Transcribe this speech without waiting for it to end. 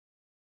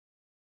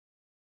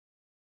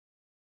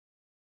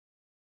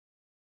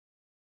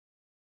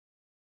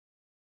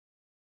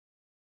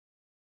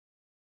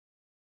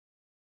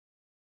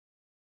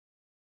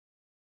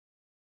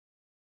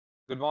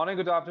Good morning,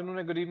 good afternoon,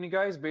 and good evening,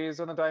 guys,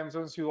 based on the time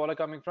zones you all are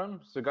coming from.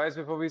 So, guys,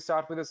 before we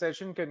start with the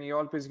session, can you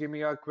all please give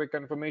me a quick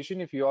confirmation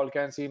if you all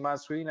can see my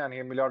screen and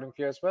hear me loud and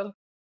clear as well?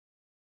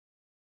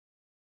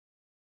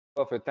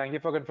 Perfect. Thank you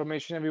for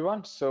confirmation,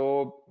 everyone.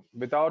 So,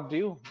 without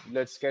ado,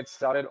 let's get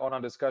started on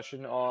our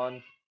discussion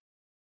on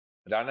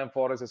random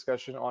forest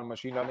discussion on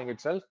machine learning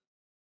itself.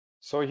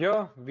 So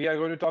here we are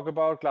going to talk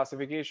about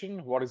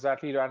classification, what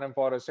exactly random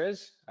forest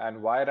is,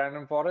 and why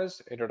random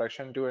forest,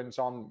 introduction to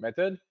Ensemble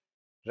method,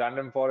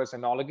 random forest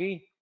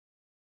analogy,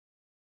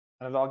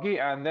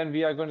 and then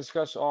we are going to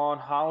discuss on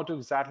how to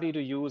exactly to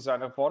use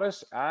random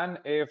forest, and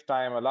if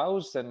time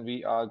allows, then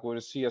we are going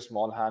to see a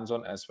small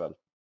hands-on as well.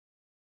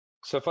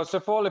 So first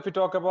of all, if we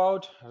talk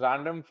about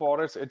random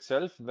forest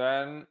itself,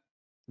 then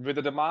with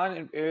the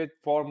demand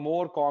for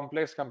more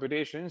complex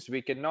computations,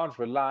 we cannot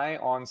rely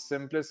on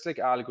simplistic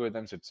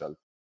algorithms itself.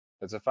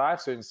 That's a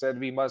fact. So instead,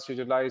 we must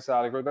utilize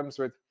algorithms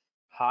with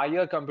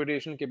higher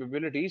computational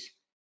capabilities.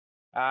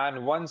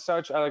 And one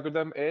such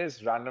algorithm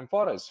is random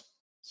forest.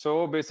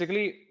 So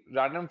basically,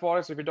 random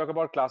forest, if we talk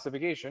about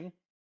classification,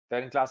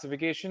 then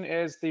classification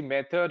is the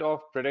method of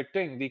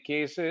predicting the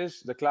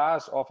cases, the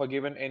class of a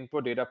given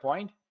input data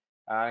point.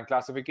 And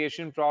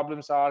classification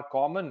problems are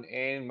common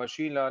in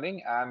machine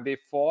learning and they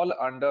fall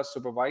under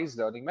supervised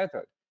learning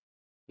method.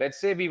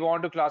 Let's say we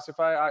want to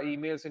classify our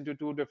emails into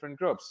two different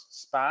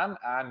groups, spam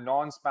and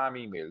non-spam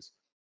emails.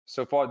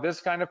 So for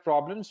this kind of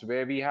problems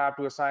where we have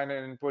to assign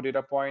an input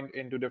data point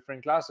into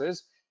different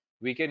classes,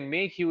 we can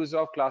make use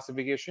of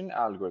classification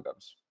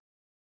algorithms.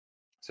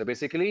 So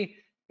basically,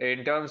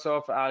 in terms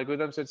of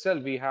algorithms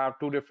itself, we have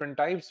two different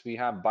types. We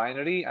have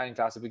binary and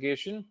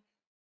classification.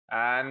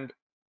 And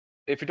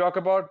if you talk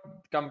about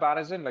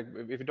comparison, like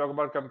if you talk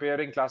about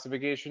comparing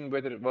classification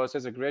with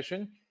versus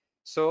regression,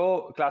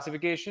 so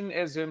classification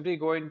is simply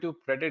going to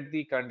predict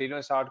the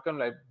continuous outcome.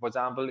 Like for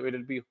example, it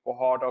will be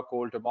hot or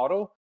cold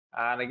tomorrow.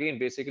 And again,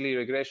 basically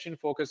regression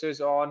focuses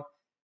on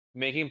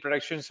making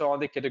predictions on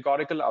the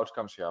categorical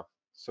outcomes here.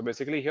 So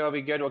basically here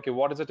we get, okay,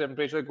 what is the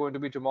temperature going to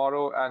be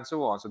tomorrow and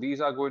so on. So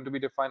these are going to be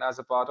defined as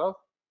a part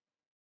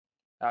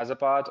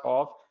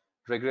of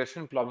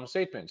regression problem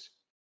statements.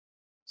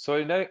 So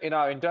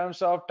in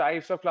terms of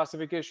types of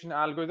classification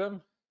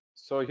algorithm,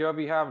 so here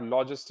we have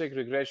logistic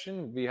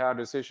regression, we have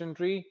decision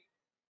tree,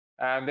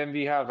 and then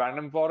we have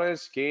random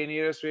forest,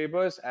 k-nearest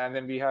neighbors, and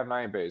then we have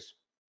naive Bayes.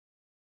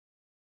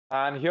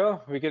 And here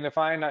we can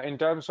define in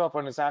terms of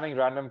understanding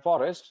random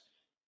forest.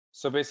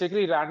 So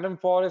basically, random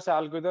forest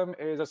algorithm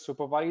is a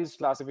supervised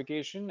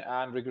classification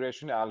and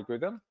regression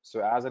algorithm.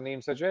 So as the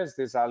name suggests,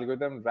 this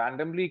algorithm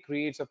randomly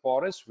creates a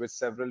forest with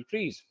several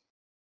trees.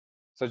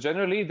 So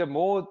generally, the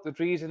more the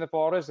trees in the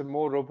forest, the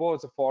more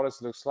robust the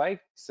forest looks like.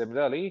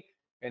 Similarly,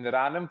 in the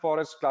random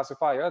forest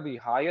classifier, the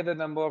higher the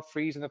number of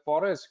trees in the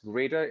forest,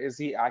 greater is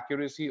the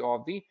accuracy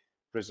of the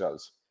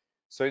results.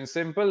 So in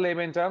simple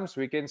layman terms,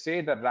 we can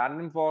say that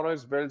random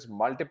forest builds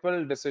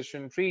multiple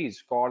decision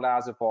trees called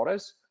as a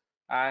forest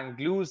and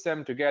glues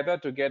them together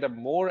to get a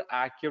more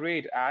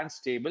accurate and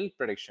stable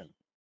prediction.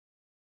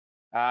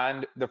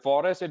 And the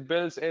forest it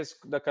builds is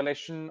the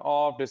collection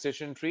of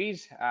decision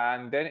trees,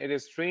 and then it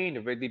is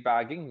trained with the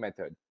bagging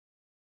method.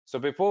 So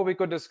before we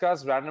could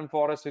discuss random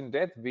forest in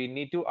depth, we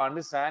need to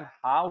understand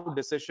how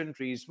decision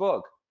trees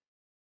work.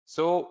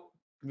 So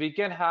we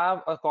can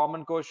have a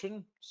common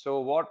question. So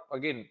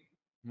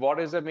what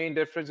is the main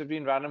difference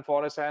between random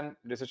forest and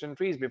decision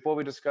trees before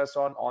we discuss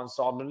on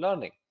ensemble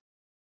learning?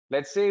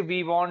 Let's say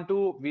we are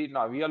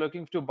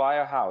looking to buy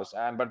a house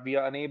but we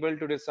are unable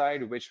to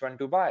decide which one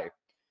to buy.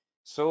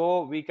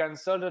 So we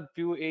consulted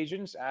few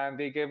agents and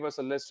they gave us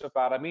a list of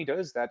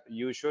parameters that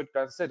you should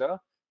consider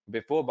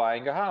before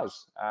buying a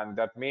house. And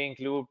that may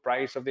include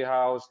price of the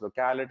house,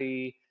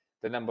 locality,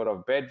 the number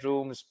of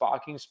bedrooms,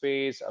 parking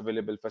space,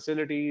 available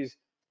facilities.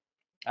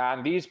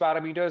 And these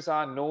parameters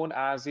are known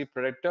as the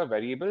predictor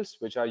variables,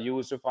 which are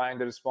used to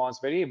find the response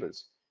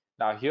variables.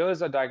 Now,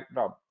 here's a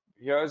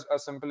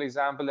simple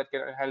example that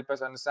can help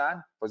us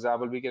understand. For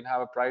example, we can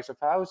have a price of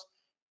house.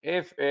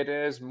 If it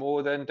is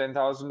more than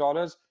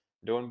 $10,000,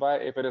 don't buy.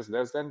 If it is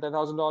less than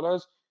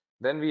 $10,000,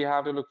 then we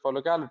have to look for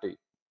locality.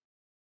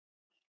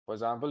 For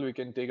example, we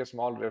can take a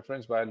small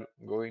reference while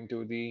going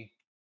to the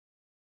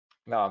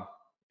now.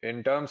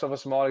 In terms of a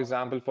small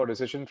example for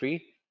decision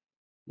tree,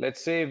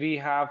 let's say we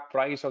have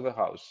price of the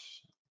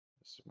house.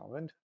 Just a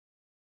moment.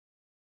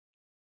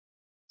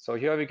 So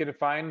here we can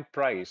find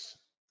price.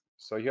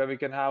 So here we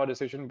can have a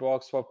decision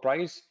box for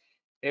price.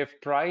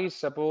 If price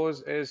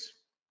suppose is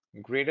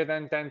greater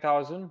than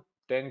 10,000,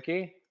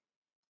 10K,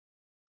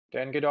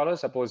 $10K,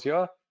 suppose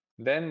here,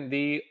 then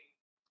the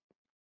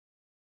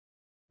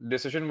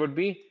decision would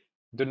be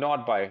do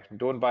not buy,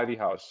 don't buy the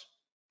house.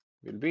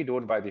 Will be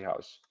don't buy the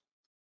house.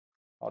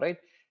 All right.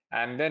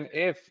 And then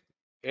if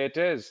it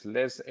is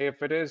less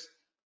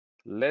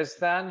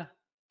than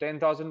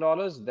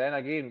 $10,000, then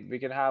again we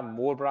can have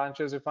more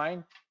branches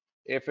defined.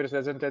 If it is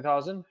less than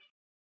 10,000,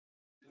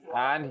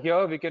 and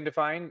here we can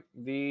define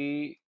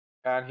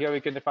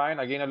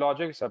again a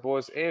logic.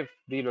 Suppose if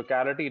the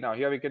locality, now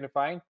here we can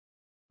define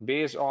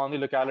based on the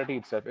locality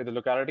itself. If the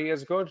locality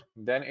is good,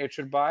 then it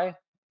should buy.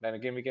 Then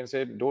again, we can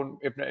say don't,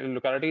 if the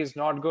locality is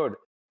not good,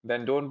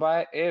 then don't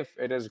buy. If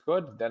it is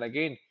good, then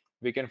again,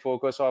 we can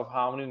focus of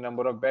how many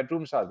number of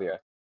bedrooms are there.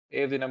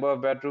 If the number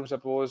of bedrooms,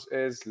 suppose,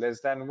 is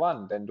less than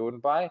one, then don't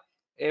buy.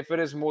 If it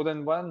is more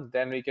than one,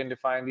 then we can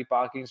define the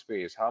parking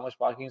space, how much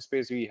parking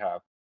space we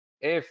have.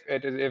 If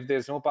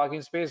there's no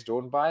parking space,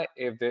 don't buy.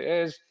 If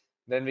there is,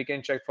 then we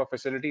can check for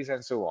facilities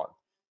and so on.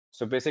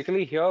 So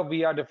basically here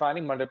we are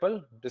defining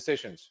multiple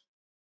decisions,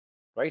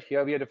 right?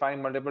 Here we are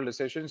defining multiple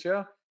decisions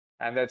here,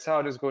 and that's how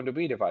it is going to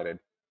be divided.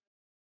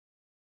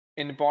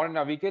 Important,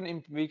 now we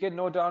can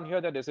note down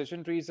here that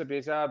decision trees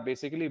are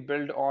basically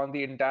built on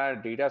the entire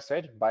data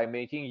set by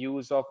making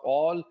use of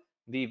all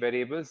the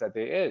variables that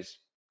there is.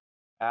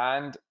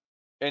 And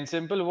in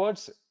simple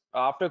words,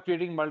 after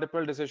creating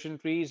multiple decision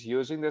trees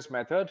using this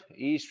method,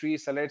 each tree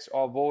selects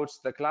or votes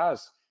the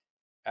class.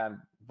 And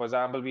for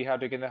example, we have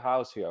taken the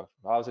house here,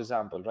 house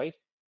example, right?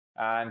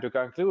 And to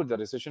conclude, the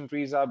decision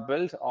trees are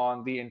built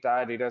on the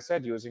entire data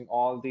set using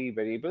all the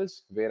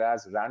variables,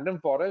 whereas random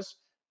forests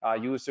are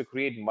used to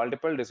create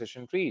multiple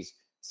decision trees,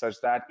 such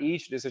that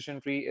each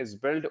decision tree is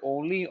built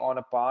only on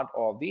a part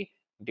of the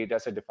data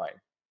set defined.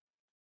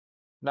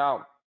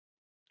 Now,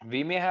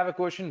 we may have a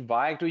question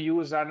why to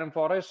use random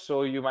forest.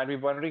 So you might be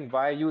wondering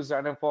why use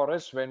random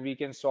forest when we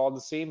can solve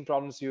the same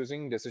problems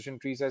using decision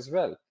trees as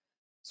well.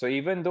 So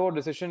even though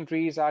decision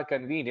trees are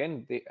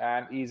convenient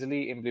and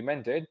easily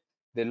implemented,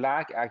 they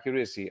lack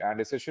accuracy, and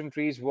decision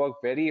trees work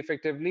very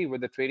effectively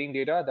with the training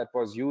data that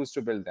was used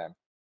to build them.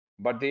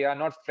 But they are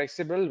not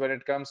flexible when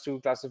it comes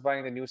to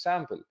classifying the new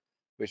sample,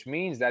 which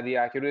means that the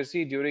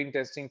accuracy during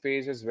testing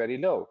phase is very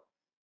low.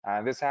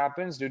 And this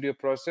happens due to a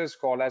process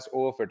called as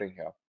overfitting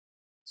here.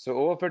 So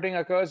overfitting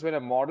occurs when a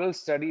model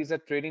studies the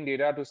training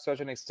data to such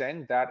an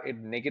extent that it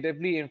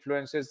negatively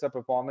influences the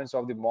performance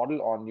of the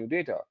model on new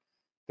data.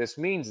 This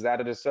means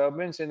that a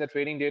disturbance in the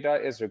training data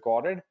is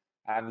recorded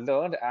and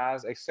learned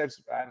as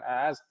accepts and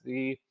as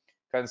the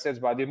concepts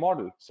by the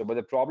model. So, but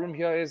the problem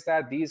here is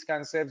that these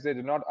concepts, they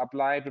do not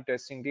apply to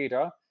testing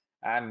data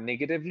and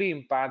negatively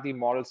impact the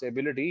model's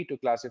ability to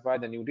classify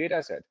the new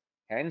data set,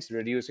 hence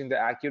reducing the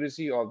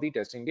accuracy of the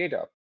testing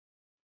data.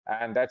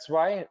 And that's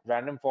why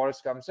random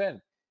forest comes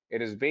in.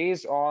 It is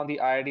based on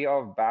the idea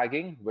of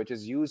bagging, which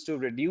is used to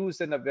reduce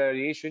the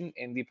variation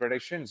in the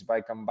predictions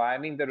by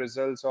combining the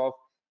results of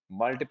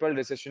multiple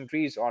decision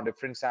trees on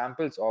different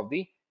samples of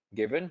the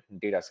given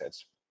data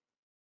sets.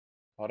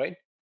 All right.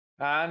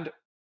 And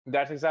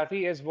that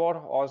exactly is what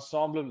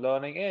ensemble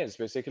learning is.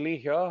 Basically,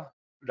 here,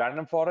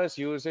 random forest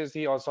uses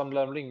the ensemble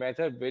learning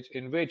method,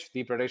 in which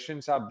the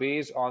predictions are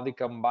based on the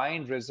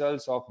combined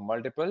results of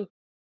multiple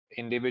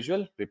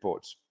individual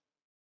reports.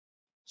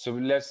 So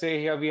let's say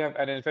here we have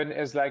an infant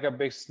is like a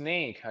big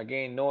snake.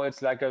 Again, no,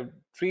 it's like a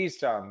tree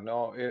stump.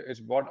 No, it's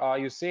what are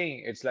you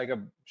saying? It's like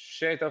a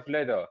sheet of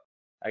leather.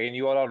 Again,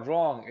 you all are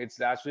wrong. It's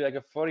actually like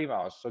a furry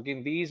mouse. So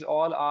again, these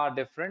all are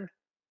different.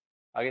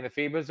 Again, the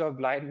fables of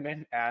blind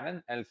men and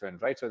an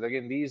elephant, right? So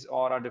again, these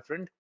all are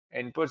different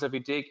inputs that we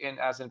take in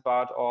as in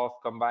part of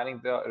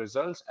combining the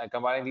results and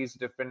combining these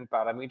different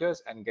parameters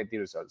and get the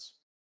results.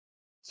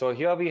 So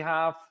here we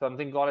have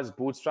something called as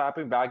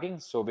bootstrapping bagging.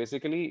 So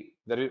basically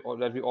that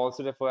we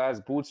also refer as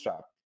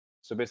bootstrap.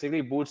 So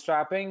basically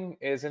bootstrapping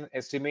is an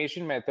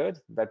estimation method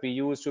that we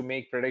use to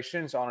make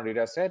predictions on a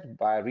data set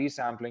by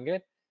resampling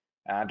it.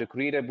 And to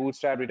create a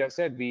bootstrap data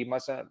set, we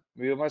must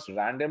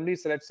randomly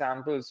select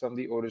samples from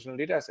the original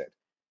data set.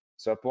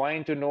 So a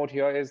point to note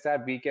here is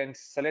that we can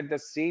select the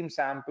same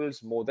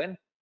samples more than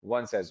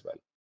once as well.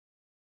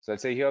 So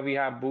let's say here we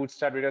have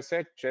bootstrap data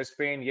set, chest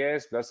pain,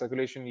 yes, blood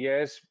circulation,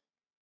 yes,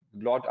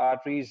 blood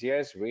arteries,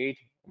 yes. Weight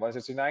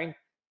 169,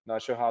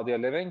 not sure how they are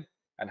living.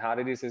 And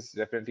heart disease is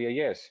definitely a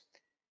yes.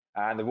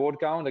 And the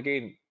word count,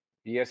 again,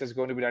 yes is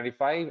going to be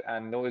 95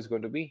 and no is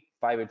going to be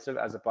 5 itself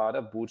as a part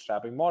of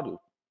bootstrapping model.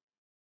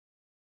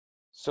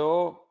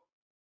 So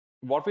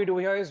what we do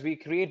here is we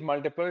create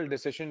multiple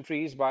decision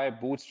trees by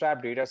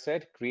bootstrap data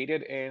set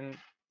created in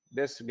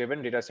this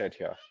given data set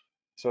here.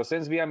 So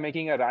since we are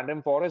making a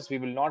random forest, we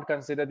will not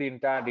consider the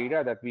entire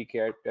data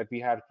that we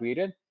have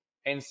created.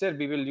 Instead,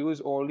 we will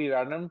use only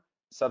random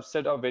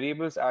subset of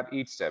variables at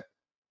each step.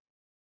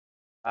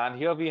 And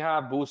here we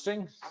have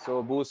boosting.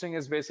 So boosting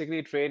is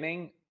basically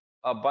training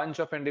a bunch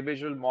of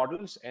individual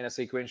models in a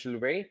sequential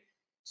way.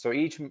 So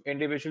each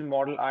individual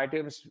model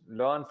items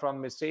learn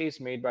from mistakes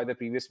made by the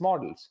previous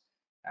models.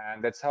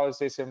 And that's how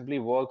they simply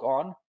work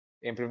on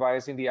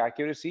improvising the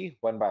accuracy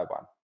one by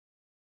one.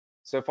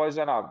 So for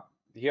example,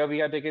 here we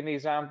have taken the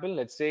example.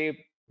 Let's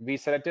say we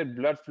selected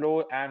blood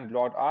flow and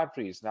blood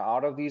arteries. Now,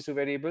 out of these two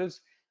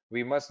variables,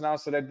 we must now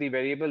select the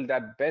variable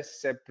that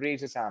best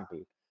separates the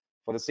sample.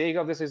 For the sake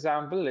of this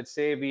example, let's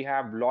say we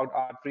have blood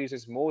arteries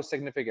is more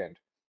significant,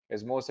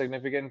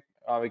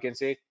 we can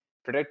say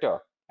predictor,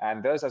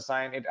 and thus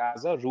assign it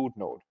as a root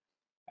node.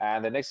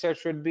 And the next step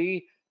should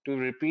be to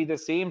repeat the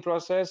same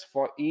process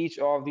for each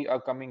of the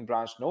upcoming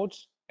branch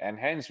nodes. And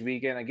hence we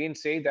can again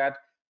say that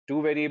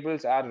two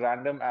variables are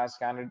random as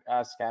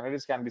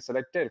candidates can be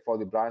selected for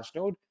the branch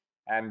node,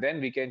 and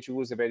then we can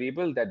choose a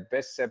variable that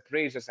best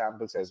separates the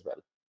samples as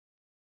well.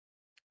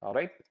 All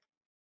right.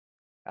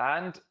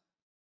 And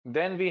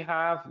then we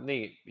have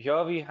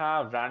here we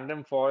have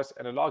random forest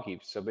and a log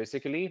heap. So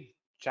basically,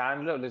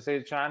 Chandler, let's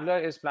say Chandler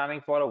is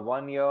planning for a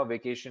 1-year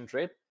vacation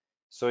trip.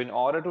 So in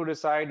order to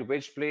decide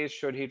which place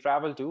should he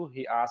travel to,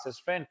 he asks his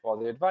friend for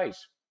the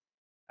advice.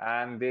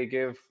 And they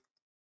give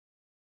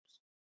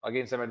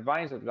again some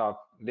advice.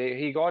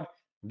 He got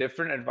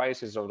different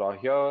advices over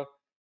here.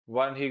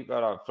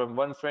 From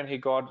one friend he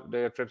got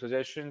the trip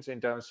suggestions in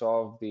terms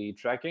of the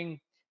trekking,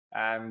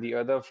 and the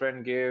other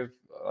friend gave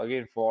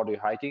again for the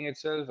hiking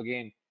itself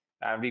again,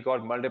 and we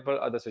got multiple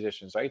other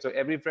suggestions, right? So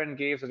every friend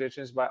gave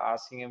suggestions by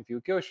asking him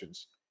few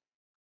questions.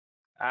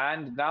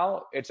 And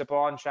now it's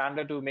upon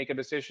Chandler to make a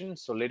decision.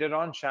 So later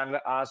on,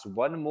 Chandler asks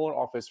one more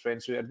of his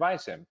friends to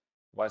advise him.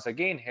 Once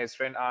again, his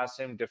friend asks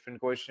him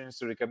different questions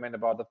to recommend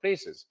about the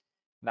places.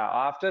 Now,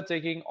 after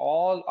talking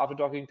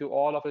to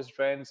all of his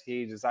friends,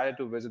 he decided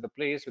to visit the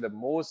place with the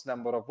most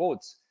number of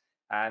votes.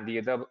 And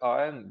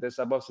this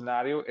above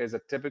scenario is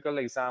a typical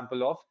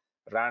example of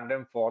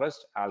random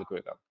forest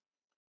algorithm.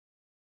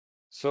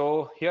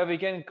 So here we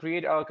can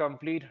create a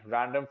complete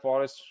random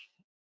forest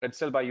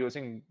itself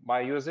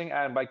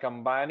by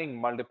combining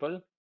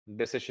multiple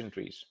decision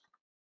trees.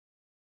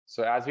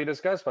 So as we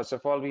discussed, first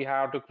of all, we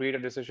have to create a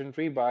decision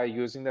tree by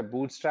using the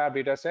Bootstrap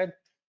dataset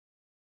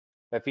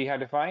that we had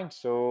defined.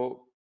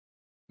 So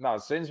now,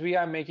 since we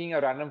are making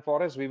a random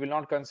forest, we will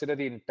not consider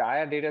the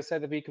entire dataset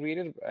that we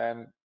created,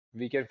 and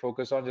we can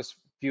focus on just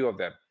few of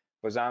them.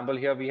 For example,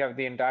 here we have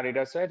the entire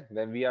dataset.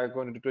 Then we are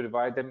going to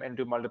divide them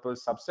into multiple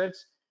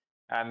subsets,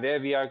 and there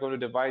we are going to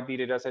divide the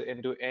dataset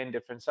into n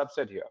different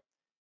subset here.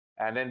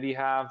 And then we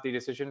have the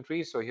decision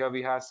tree. So here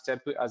we have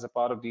step as a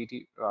part of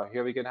DT.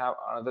 Here we can have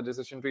another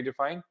decision tree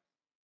defined.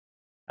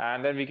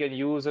 And then we can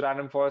use a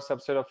random forest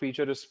subset of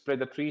feature to split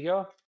the tree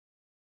here.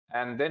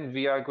 And then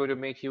we are going to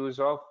make use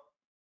of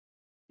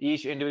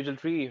each individual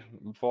tree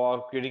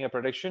for creating a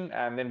prediction.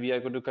 And then we are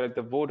going to collect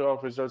the vote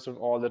of results from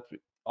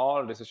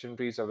all decision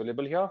trees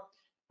available here.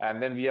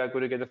 And then we are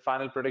going to get the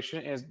final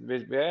prediction is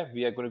where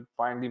we are going to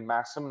find the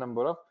maximum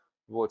number of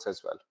votes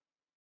as well.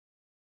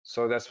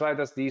 So that's why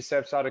these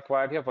steps are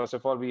required here. First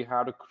of all, we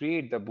have to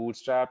create the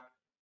Bootstrap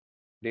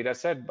data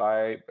set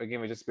by,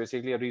 again, which is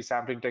basically a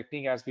resampling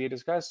technique as we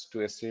discussed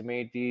to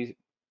estimate the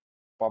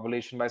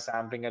population by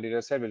sampling a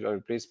data set with a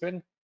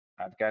replacement.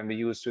 That can be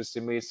used to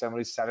estimate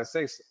summary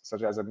statistics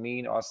such as a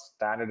mean or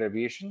standard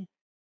deviation.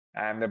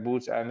 And then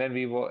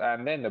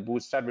the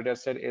Bootstrap data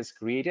set is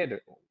created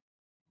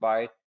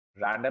by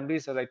randomly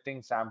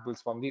selecting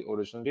samples from the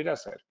original data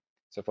set.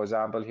 So for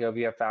example, here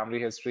we have family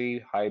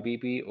history, high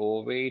BP,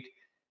 overweight,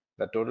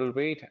 the total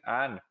weight,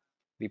 and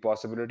the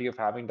possibility of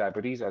having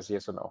diabetes as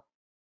yes or no.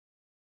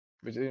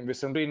 Which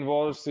simply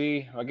involves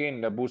the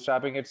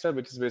bootstrapping itself,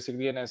 which is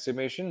basically an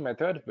estimation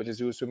method which is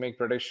used to make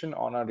prediction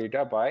on our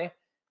data by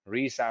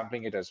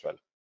resampling it as well.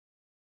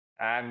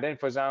 And then,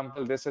 for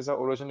example, this is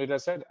our original data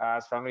set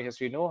as family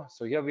history no.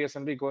 So here we are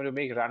simply going to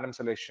make random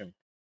selection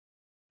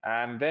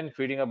and then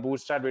creating a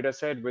bootstrap data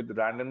set with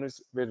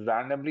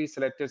randomly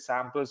selected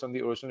samples on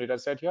the original data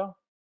set here.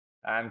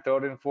 And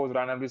third and fourth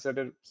randomly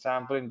selected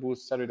sample in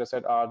bootstrap data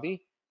set are the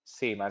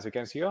same as you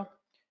can see here.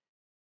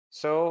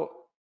 So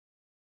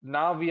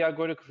now we are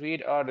going to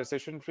create a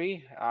decision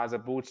tree as a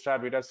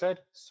bootstrap data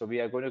set. So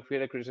we are going to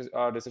create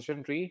a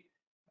decision tree,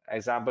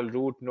 example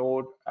root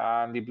node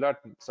and the blood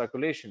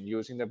circulation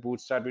using the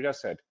bootstrap data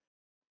set.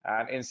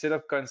 And instead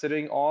of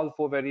considering all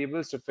 4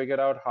 variables to figure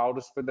out how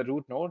to split the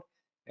root node,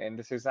 in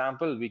this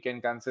example, we can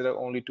consider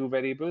only 2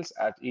 variables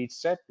at each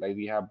step, like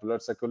we have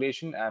blood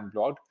circulation and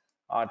blood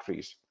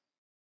arteries.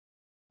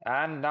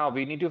 And now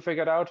we need to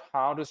figure out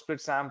how to split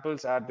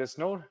samples at this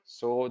node.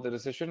 So the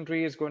decision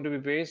tree is going to be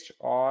based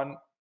on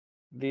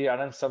the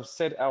random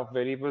subset of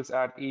variables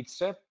at each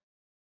step.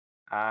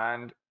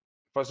 And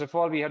first of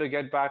all, we have to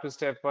get back to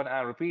step 1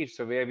 and repeat.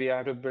 So where we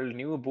have to build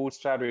new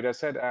bootstrap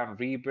dataset and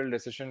rebuild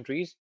decision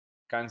trees,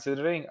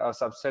 considering a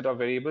subset of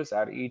variables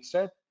at each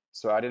step.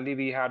 So ideally,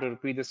 we have to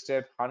repeat this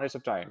step hundreds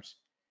of times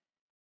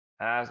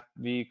as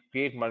we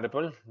create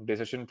multiple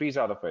decision trees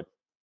out of it.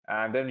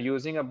 And then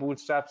using a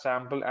bootstrap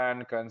sample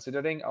and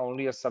considering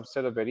only a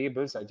subset of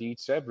variables at each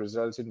step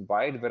results in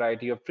wide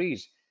variety of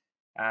trees.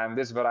 And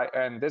this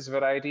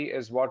variety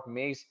is what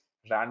makes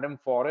random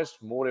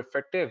forest more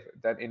effective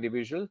than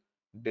individual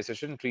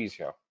decision trees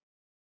here.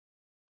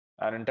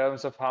 And in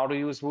terms of how to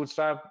use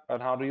Bootstrap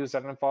and how to use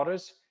random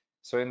forest,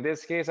 so in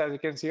this case, as you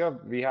can see here,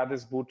 we have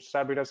this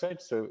Bootstrap data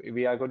set. So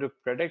we are going to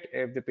predict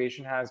if the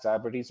patient has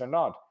diabetes or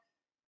not.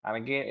 And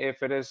again,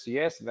 if it is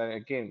yes, then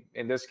again,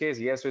 in this case,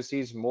 yes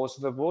receives most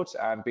of the votes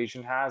and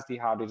patient has the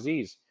heart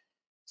disease.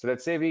 So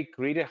let's say we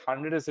created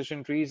 100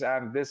 decision trees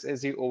and this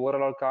is the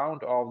overall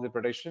count of the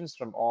predictions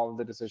from all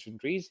the decision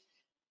trees.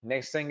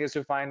 Next thing is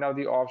to find out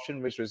the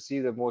option which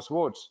receives the most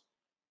votes.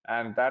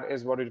 And that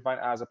is what we define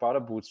as a part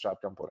of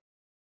Bootstrap component.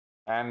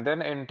 And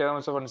then in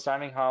terms of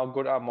understanding how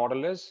good our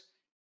model is,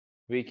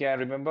 we can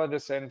remember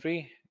this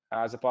entry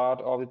as a part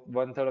of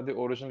one-third of the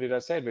original data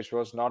set, which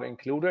was not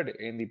included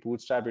in the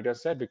Bootstrap data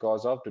set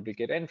because of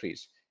duplicate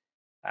entries.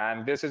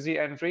 And this is the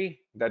entry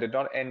that did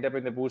not end up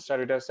in the Bootstrap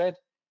data set,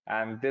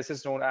 and this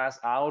is known as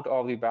out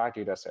of the bag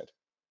data set.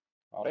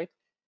 All right.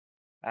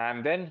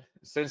 And then,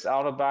 since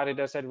out of bag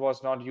data set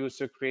was not used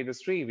to create this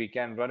tree, we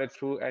can run it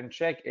through and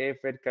check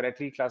if it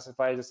correctly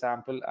classifies the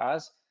sample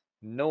as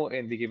no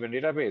in the given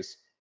database.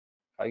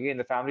 Again,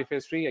 the family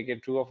phase tree, again,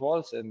 true or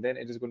false, and then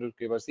it is going to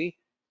give us the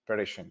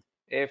prediction.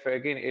 If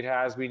again it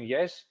has been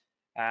yes,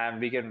 and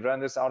we can run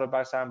this out of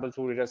bag sample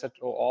through dataset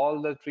or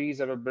all the trees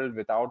that were built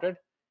without it,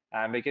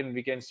 and we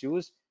can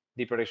use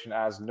the prediction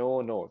as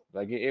no no.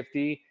 Like if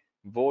the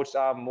votes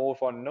are more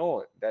for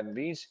no, that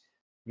means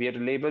we have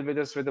to label with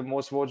this with the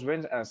most votes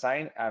wins and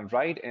assign and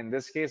right. In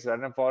this case,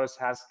 random forest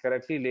has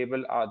correctly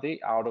labeled the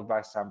out of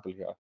bag sample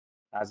here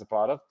as a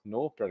part of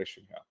no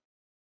prediction here.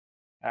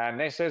 And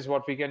next is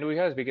what we can do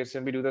here is we can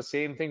simply do the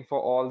same thing for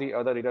all the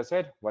other data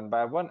set one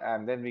by one,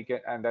 and then we can,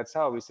 and that's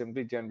how we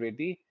simply generate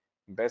the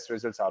best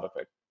results out of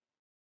it.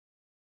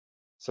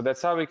 So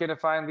that's how we can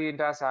define the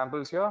entire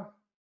samples here.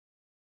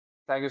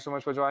 Thank you so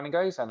much for joining,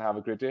 guys, and have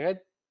a great day ahead.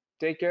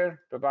 Take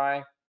care.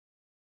 Bye-bye.